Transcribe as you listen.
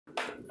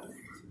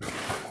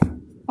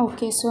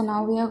Okay, so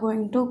now we are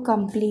going to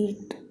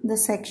complete the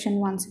section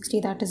 160,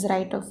 that is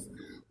right of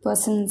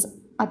persons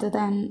other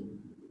than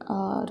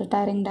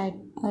retiring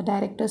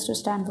directors to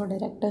stand for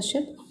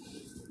directorship.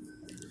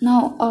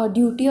 Now,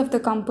 duty of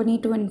the company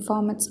to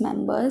inform its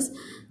members.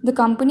 The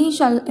company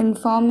shall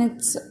inform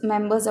its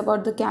members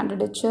about the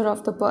candidature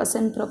of the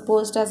person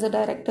proposed as a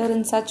director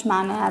in such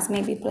manner as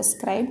may be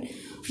prescribed.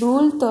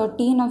 Rule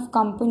 13 of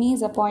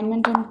Companies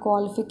Appointment and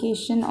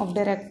Qualification of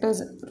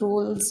Directors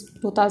Rules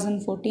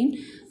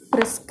 2014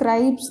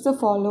 prescribes the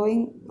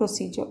following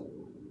procedure.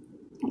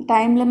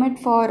 Time limit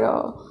for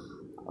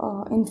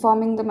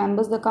informing the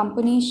members. The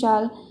company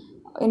shall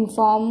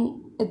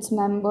inform its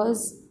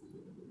members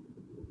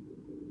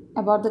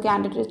about the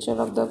candidature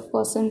of the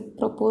person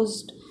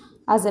proposed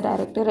as a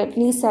director at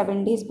least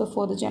 7 days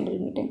before the general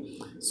meeting.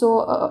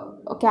 So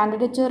a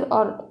candidature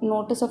or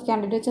notice of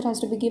candidature has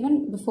to be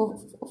given before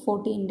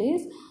 14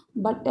 days,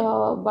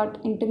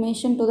 but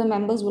intimation to the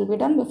members will be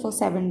done before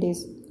 7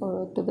 days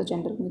to the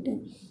general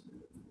meeting.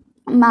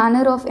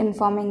 Manner of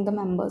informing the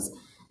members.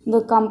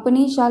 The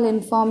company shall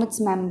inform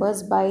its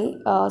members by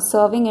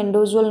serving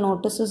individual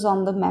notices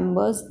on the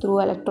members through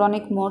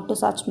electronic mode to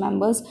such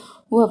members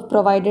who have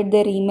provided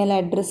their email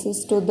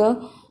addresses to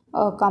the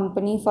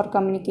company for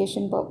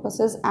communication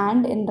purposes,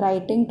 and in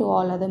writing to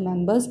all other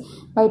members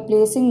by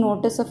placing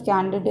notice of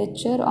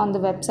candidature on the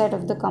website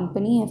of the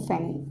company, if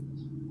any.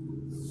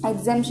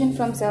 Exemption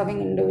from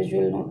serving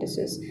individual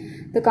notices.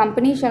 The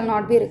company shall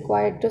not be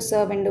required to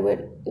serve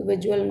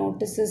individual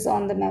notices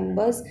on the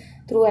members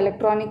through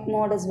electronic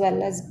mode as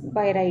well as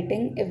by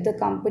writing if the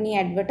company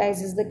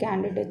advertises the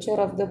candidature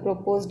of the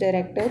proposed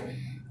director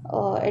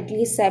at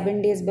least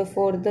 7 days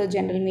before the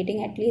general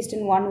meeting, at least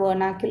in one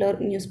vernacular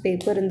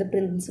newspaper in the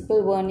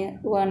principal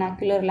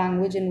vernacular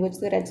language in which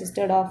the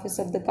registered office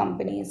of the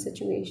company is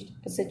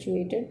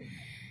situated.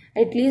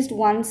 At least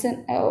once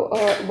in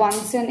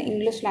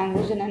English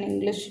language in an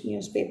English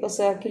newspaper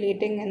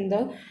circulating in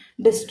the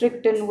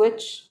district in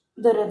which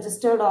the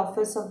registered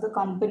office of the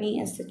company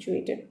is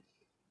situated.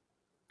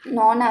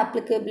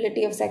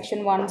 Non-applicability of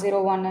section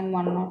 101 and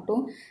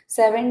 102.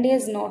 7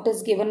 days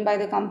notice given by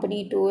the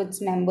company to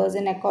its members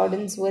in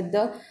accordance with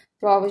the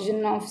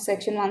provision of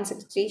section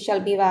 160 shall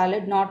be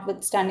valid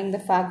notwithstanding the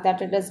fact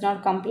that it does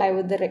not comply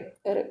with the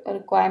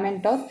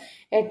requirement of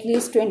at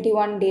least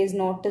 21 days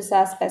notice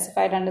as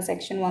specified under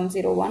section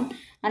 101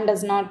 and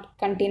does not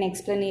contain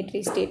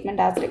explanatory statement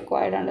as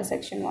required under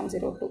section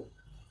 102.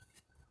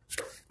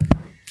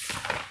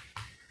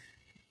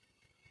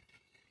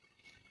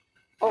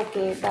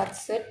 Okay,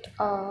 that's it.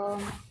 All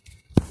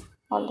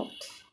right.